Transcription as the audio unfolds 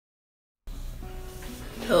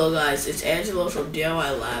Hello guys, it's Angelo from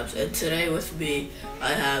DIY Labs, and today with me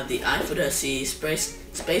I have the iPhone SE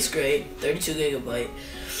Space Gray 32GB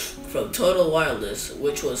from Total Wireless,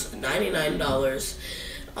 which was $99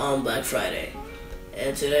 on Black Friday.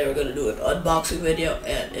 And today we're going to do an unboxing video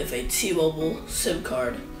and if a T-Mobile SIM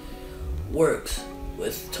card works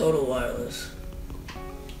with Total Wireless.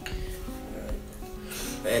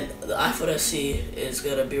 And the iPhone SE is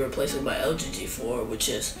going to be replacing my LG G4, which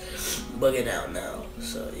is bugging out now.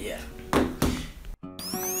 So, yeah.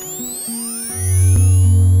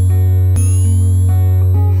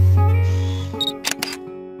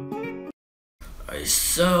 Alright,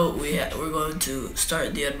 so we're going to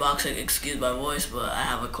start the unboxing. Excuse my voice, but I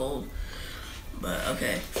have a cold. But,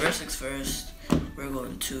 okay, first things first, we're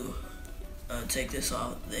going to take this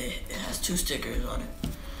off. It has 2 stickers on it.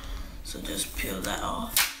 So just peel that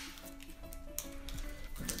off.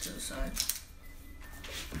 Put that to the side.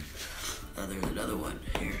 Now there's another one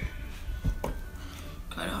here.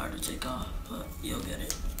 Kind of hard to take off, but you'll get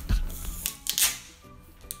it.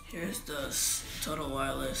 Here's the Total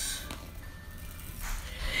Wireless.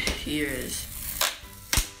 Here is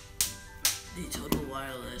the Total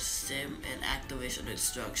Wireless SIM and activation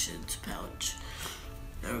instructions pouch.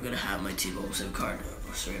 Now we're gonna have my T-Mobile SIM card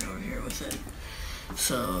straight over here with it.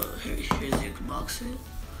 So here's the unboxing.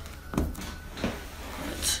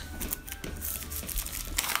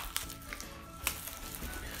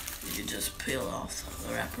 You can just peel off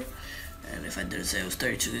the wrapper, and if I didn't say it was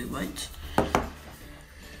 32GB.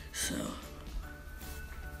 So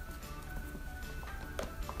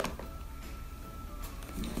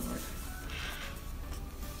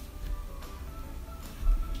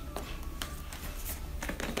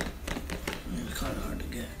it's kind of hard to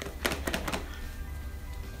get.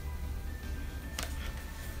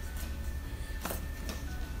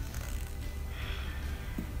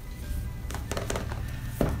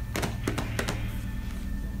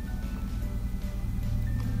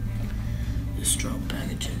 Strong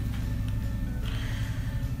packaging.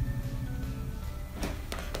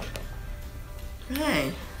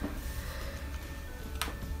 Hey.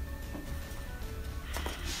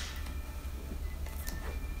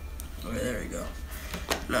 Okay, there we go.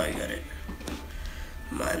 Now you got it.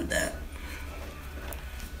 Mind that.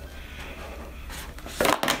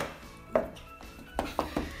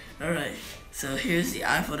 Alright, so here's the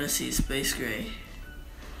iPhone SE Space Gray.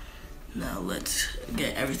 Now let's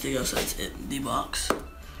get everything else that's in the box.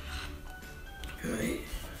 Right.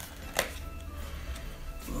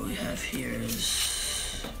 What we have here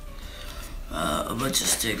is a bunch of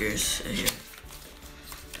stickers here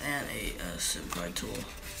and a SIM card tool.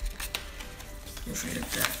 Don't forget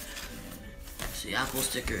that. See, Apple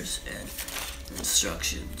stickers and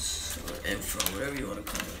instructions or info, whatever you want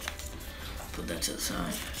to call it. Put that to the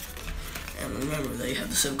side. And remember that you have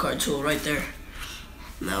the SIM card tool right there.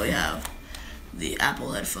 Now we have the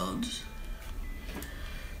Apple headphones,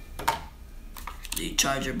 the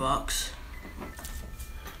charger box,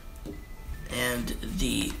 and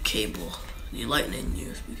the cable, the lightning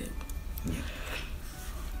USB cable.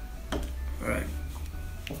 Alright,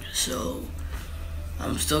 so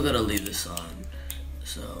I'm still gonna leave this on.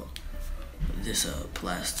 So this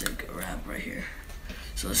plastic wrap right here.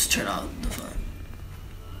 So let's turn on the phone.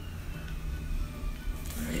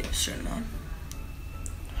 Alright, let's turn it on.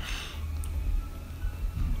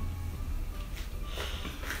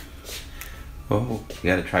 Oh, you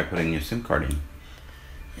gotta try putting your SIM card in.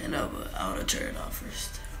 Yeah, no, but I wanna turn it off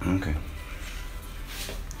first. Okay.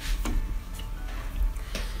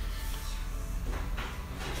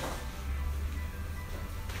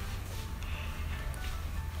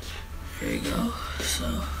 Here you go. So,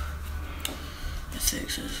 I think it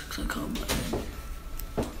says click home button.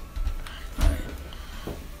 Alright.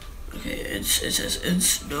 Okay, it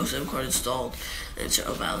says no SIM card installed. Insert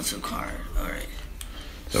a valid SIM card. Alright.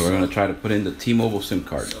 So we're going to try to put in the T-Mobile SIM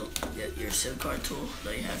card. So get your SIM card tool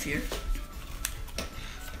that you have here,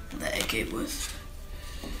 that it came with.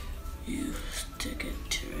 You stick it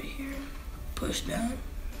to right here, push down,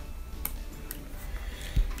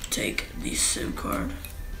 take the SIM card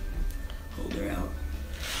holder out.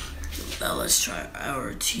 Now let's try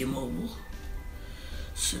our T-Mobile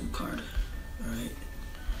SIM card. Alright.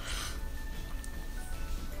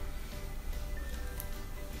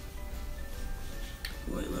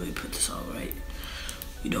 Wait, let me put this all right.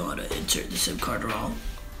 You don't want to insert the SIM card wrong.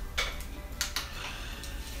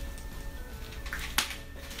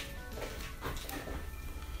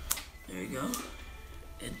 There you go.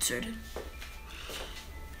 Inserted.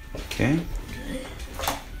 Okay. Okay.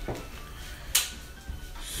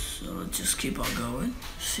 So let's just keep on going.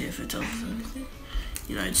 See if it tells us anything.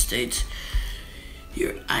 United States.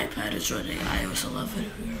 your iPad is running iOS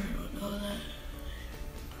 11. We already know that.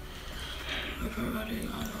 We're running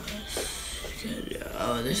iOS.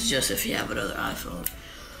 Oh, this is just if you have another iPhone.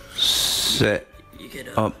 Set you can,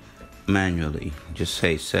 up manually. Just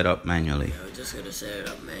say set up manually. Yeah, we're just gonna set it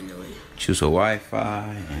up manually. Choose a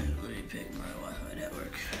Wi-Fi and let me pick my Wi-Fi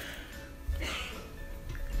network.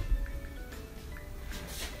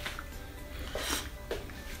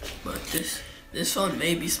 But this phone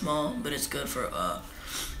may be small, but it's good for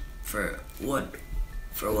one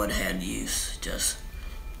hand use, just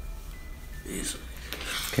easily.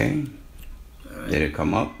 Okay. Right. Did it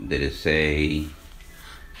come up? Did it say?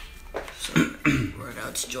 So right now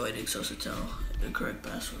it's joining, so to tell the correct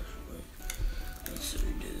password. Wait, let's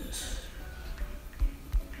redo this.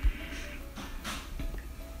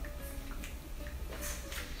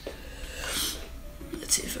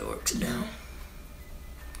 Let's see if it works now.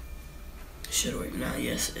 It should work now.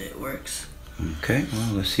 Yes, it works. Okay.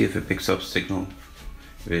 Well, let's see if it picks up signal.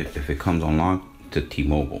 If it comes on to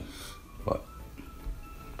T-Mobile, but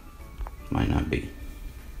might not be.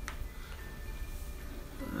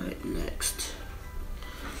 Alright, next.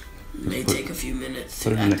 It may take a few minutes.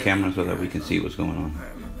 Put it in the camera so that we can see what's going on.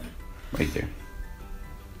 Alright, my bad. Right there.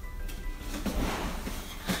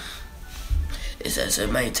 It says it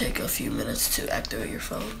may take a few minutes to activate your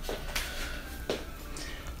phone.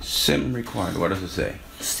 SIM required. What does it say?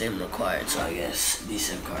 SIM required, so I guess the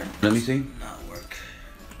SIM card. Let me see. Not work.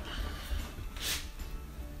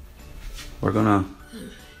 We're gonna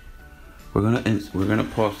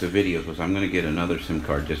pause the video because I'm gonna get another SIM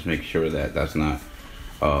card. Just make sure that that's not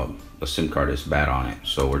a SIM card is bad on it.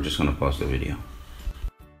 So we're just gonna pause the video.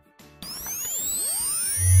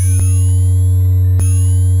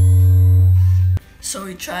 So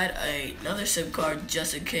we tried another SIM card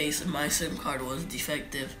just in case my SIM card was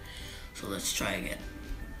defective. So let's try again.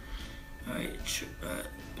 Alright,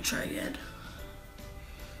 try again.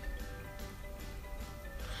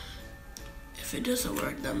 If it doesn't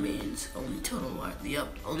work, that means only total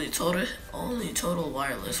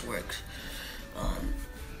wireless works.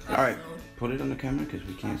 Alright, put it on the camera because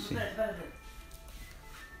we can't see.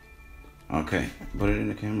 Okay, put it in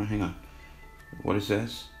the camera. Hang on. What it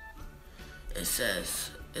says? It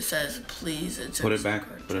says please insert put it SIM back.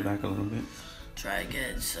 card. Put it back a little bit. Try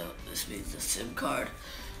again. So this means the SIM card,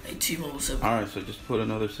 a T-Mobile SIM card. Alright, so just put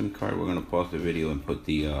another SIM card. We're gonna pause the video and put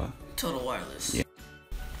the total wireless. Yeah.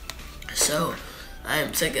 So I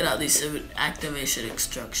am checking out these SIM activation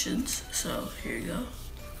instructions. So here you go.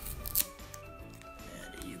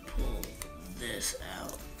 And you pull this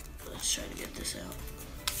out. Let's try to get this out.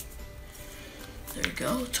 There you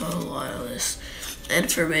go. Total wireless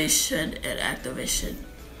information and activation.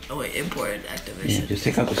 Oh wait, import and activation. Yeah, just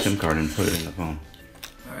take out the SIM card and put it in the phone.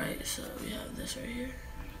 Alright, so we have this right here.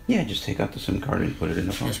 Yeah, just take out the SIM card and put it in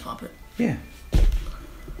the phone. Just pop it. Yeah.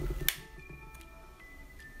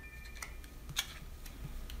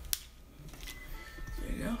 There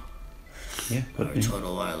you go. Yeah, put it in.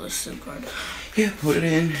 Total wireless SIM card. Yeah, put it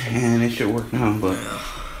in and it should work now, but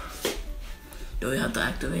do we have to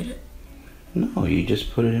activate it? no, you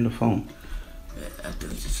just put it in the phone. It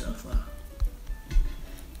activates itself. Wow.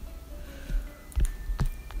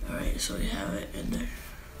 Alright, so we have it in there.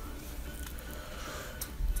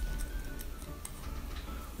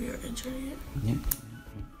 We are entering it. Yeah.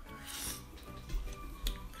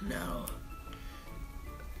 Now,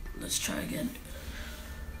 let's try again.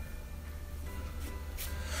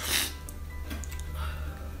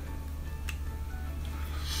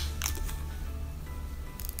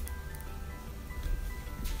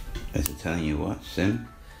 Is it telling you what? SIM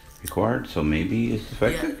required? So maybe it's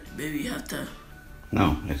defective? Yeah, maybe you have to.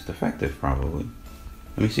 No, it's defective probably.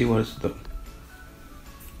 Let me see what it's the.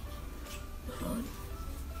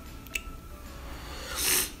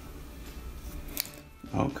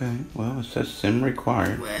 Okay, well it says SIM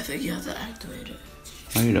required. Wait, I think you have to activate it.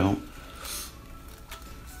 No, you don't.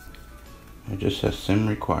 It just says SIM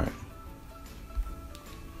required.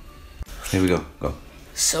 Here we go. Go.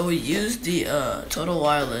 So we used the Total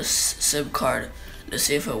Wireless SIM card to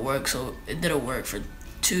see if it works. So it didn't work for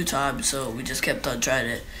 2 times. So we just kept on trying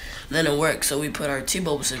it. Then it worked. So we put our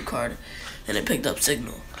T-Mobile SIM card, and it picked up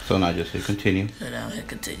signal. So now just hit continue. And now hit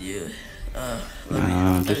continue.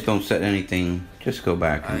 Just don't set anything. Just go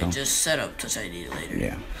back. Alright, just set up Touch ID later.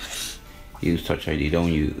 Yeah. Use Touch ID.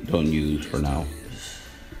 Don't use for now.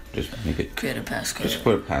 Just make it. Create a passcode. Just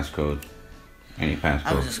put a passcode. Any passcode.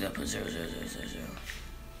 I was just gonna put 00000.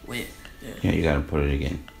 Wait. Yeah, you gotta put it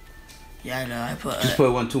again. Yeah, I know. I put. Just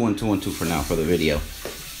put 121212 for now for the video.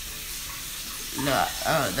 No,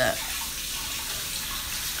 that.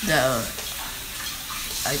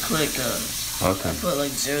 I clicked Okay. I put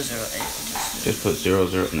like 008. Just put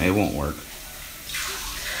 00 and it won't work.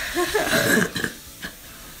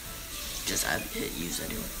 Just I hit use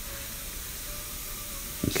anyway.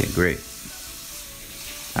 Okay, great.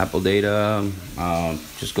 Apple data.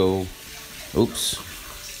 Just go. Oops.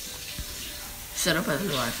 Set up as a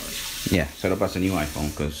new iPhone. Yeah, set up as a new iPhone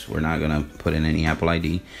because we're not gonna put in any Apple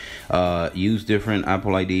ID. Use different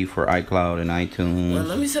Apple ID for iCloud and iTunes. Well,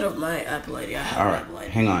 let me set up my Apple ID. I have All an right, Apple ID.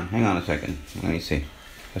 hang on a second. Let me see.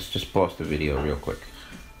 Let's just pause the video real quick.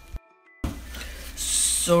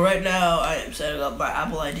 So right now I am setting up my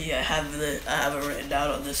Apple ID. I have it written down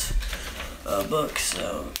on this book.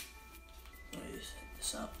 So let me set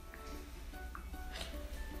this up.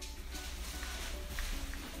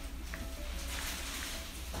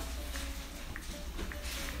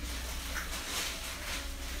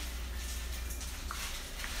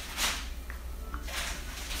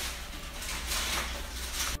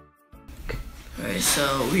 Alright,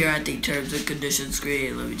 so we are at the terms and conditions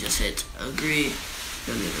screen. Let me just hit agree.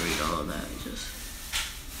 Don't need to read all of that. Just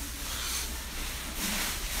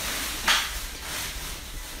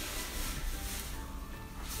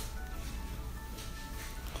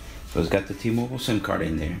So it's got the T-Mobile SIM card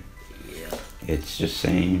in there. yeah. It's just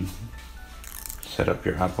saying set up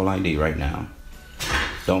your Apple ID right now.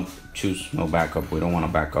 Don't choose no backup. We don't want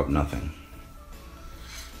to back up nothing.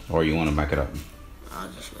 Or you want to back it up? I'll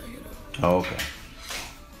just back it up. Oh, okay.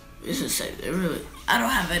 It's the same. It really. I don't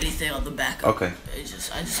have anything on the backup. Okay. I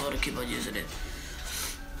just want to keep on using it.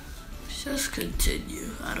 Just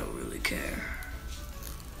continue. I don't really care.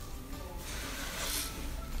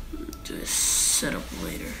 Just set up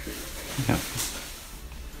later. Yeah.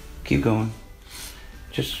 Keep going.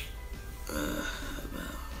 Just.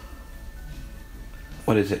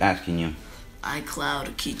 What is it asking you?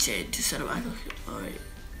 iCloud keychain to set up iCloud. Alright.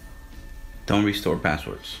 Don't restore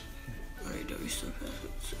passwords. Alright, don't restore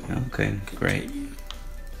passwords. Okay, great. Continue.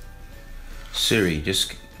 Siri,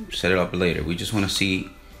 just set it up later. We just want to see.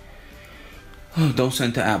 Oh, don't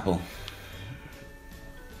send to Apple.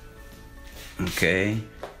 Okay.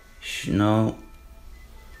 No.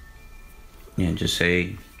 Yeah, just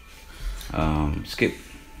say skip.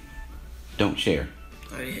 Don't share.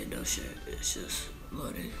 Already hit no share. It's just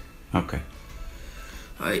loading. Okay.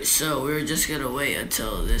 Alright, so we're just gonna wait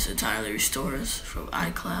until this entirely restores from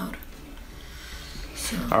iCloud.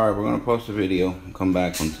 So All right, we're gonna post the video and come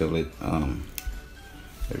back until it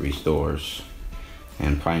restores,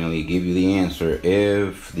 and finally give you the answer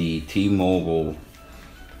if the T-Mobile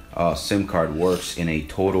SIM card works in a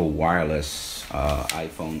total wireless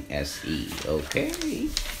iPhone SE.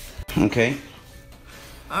 Okay.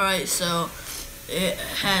 alright, so it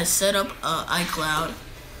has set up iCloud,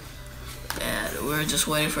 and we're just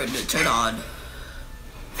waiting for it to turn on.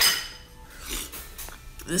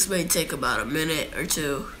 This may take about a minute or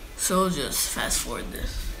two, so we'll just fast forward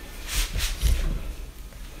this.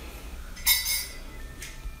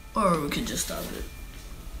 Or we could just stop it.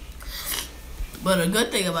 But a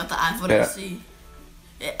good thing about the iPhone SE,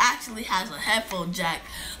 it actually has a headphone jack,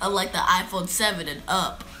 unlike the iPhone 7 and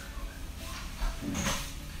up.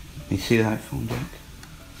 You see the iPhone jack?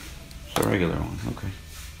 It's a regular one. Okay.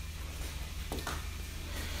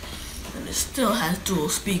 And it still has dual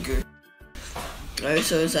speaker. Alright,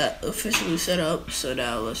 so is that officially set up? So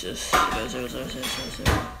now let's just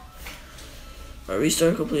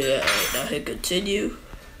restart completed. Alright, now hit continue.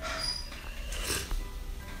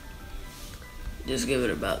 Just give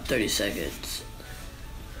it about 30 seconds.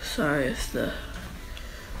 Sorry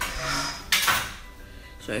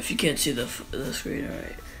if you can't see the screen.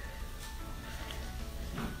 Alright.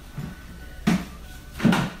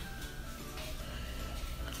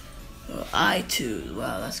 Oh, iTunes.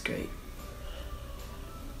 Wow, that's great.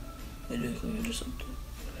 I do click or something.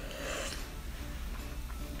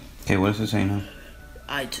 Okay, what does it say now?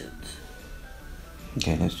 iTunes.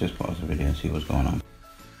 Okay, let's just pause the video and see what's going on.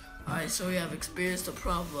 Alright, so we have experienced a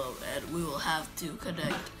problem, and we will have to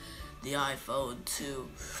connect the iPhone to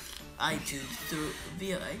iTunes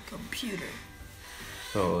via a computer.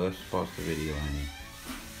 So let's pause the video and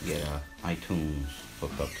get iTunes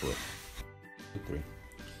hooked up to it. 2, 3.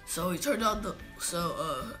 So we turned on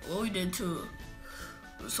what we did to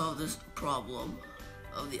solve this problem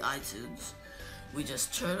of the iTunes, we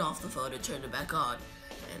just turned off the phone and turned it back on,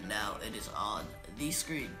 and now it is on the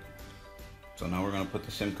screen. So now we're gonna put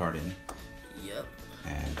the SIM card in. Yep.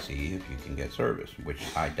 And see if you can get service, which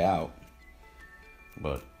I doubt,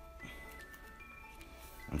 but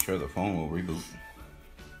I'm sure the phone will reboot.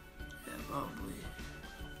 Yeah, probably.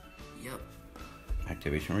 Yep.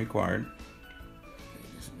 Activation required.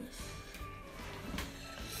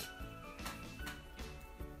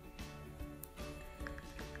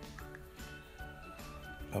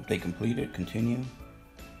 Update completed, continue.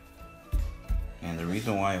 And the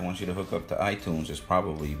reason why it wants you to hook up to iTunes is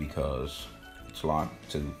probably because it's locked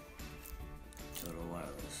to Total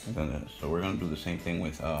Wireless. So we're gonna do the same thing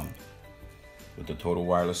with the Total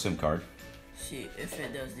Wireless SIM card. See if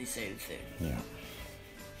it does the same thing. Yeah.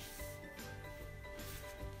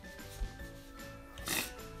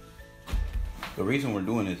 The reason we're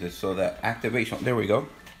doing this is so that activation. There we go.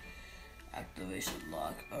 Activation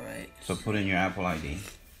lock. All right. So put in your Apple ID.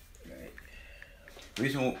 Right.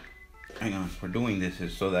 Reason, hang on, we're doing this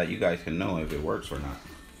is so that you guys can know if it works or not.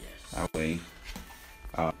 Yes. That way,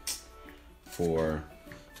 for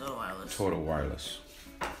Total Wireless. Total Wireless.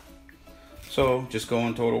 So just go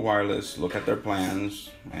on Total Wireless, look at their plans,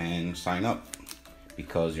 and sign up,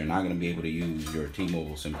 because you're not going to be able to use your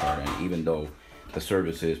T-Mobile SIM card, and even though the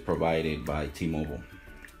service is provided by T-Mobile.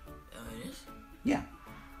 Oh, it is? Yeah.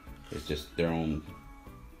 It's just their own.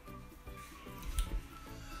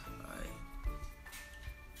 Alright.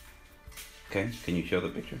 Okay, can you show the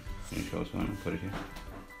picture? Can you show us one? Put it here.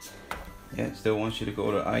 Yeah, it still wants you to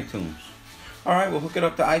go to iTunes. Alright, we'll hook it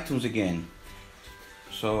up to iTunes again.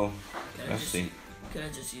 So, let's see. Can I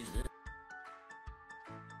just use this?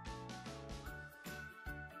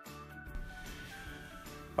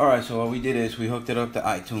 Alright, so what we did is we hooked it up to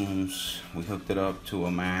iTunes. We hooked it up to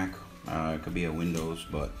a Mac. It could be a Windows,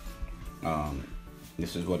 but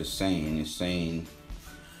this is what it's saying. It's saying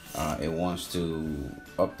it wants to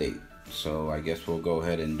update. So I guess we'll go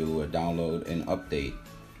ahead and do a download and update.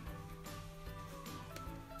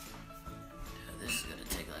 This is gonna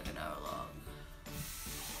take like an hour long.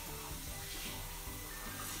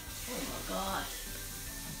 Oh my god.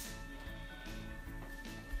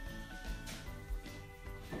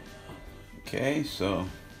 Okay, so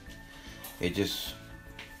it just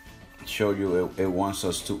showed you it wants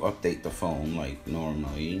us to update the phone like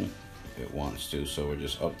normally it wants to, so we're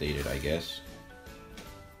just updated, I guess.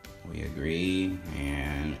 We agree,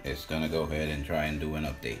 and it's gonna go ahead and try and do an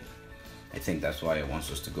update. I think that's why it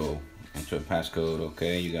wants us to go enter a passcode.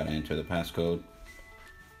 Okay, you gotta enter the passcode.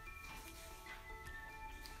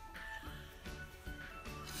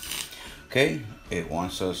 Okay, it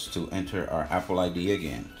wants us to enter our Apple ID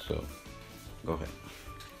again, so go ahead.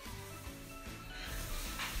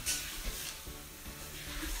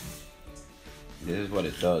 This is what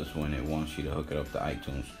it does when it wants you to hook it up to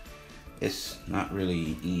iTunes. It's not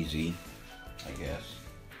really easy, I guess.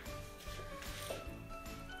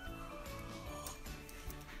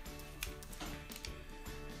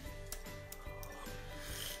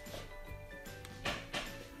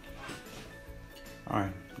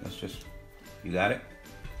 Alright, let's just, you got it?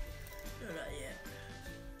 No, not yet.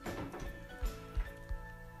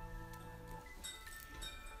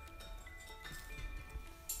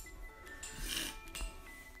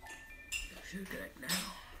 Should connect now.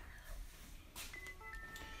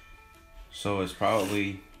 So it's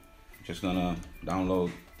probably just gonna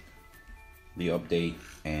download the update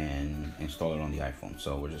and install it on the iPhone.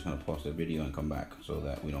 So we're just gonna pause the video and come back so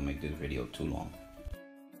that we don't make this video too long.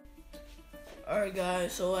 Alright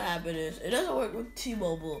guys, so what happened is, it doesn't work with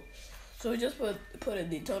T-Mobile. So we just put in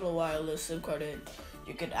the Total Wireless SIM card in.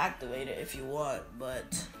 You can activate it if you want,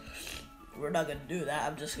 but we're not gonna do that.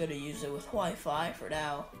 I'm just gonna use it with Wi-Fi for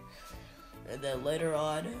now. And then later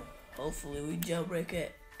on, hopefully we jailbreak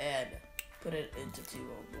it and put it into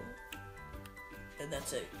T-Mobile. And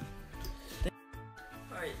that's it.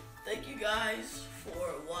 Alright, thank you guys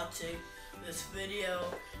for watching this video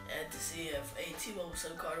and to see if a T-Mobile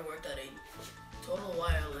SIM card worked on a Total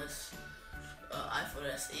Wireless iPhone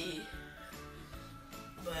SE.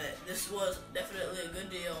 But this was definitely a good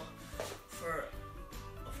deal for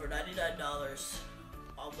 $99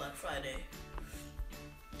 on Black Friday.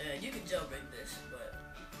 And you can jailbreak this, but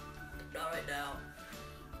not right now.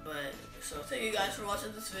 But so thank you guys for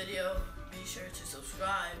watching this video. Be sure to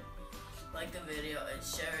subscribe, like the video, and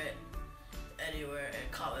share it anywhere,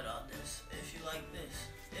 and comment on this if you like this.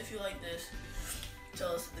 If you like this,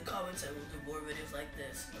 tell us in the comments and we'll do more videos like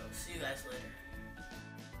this. So see you guys later.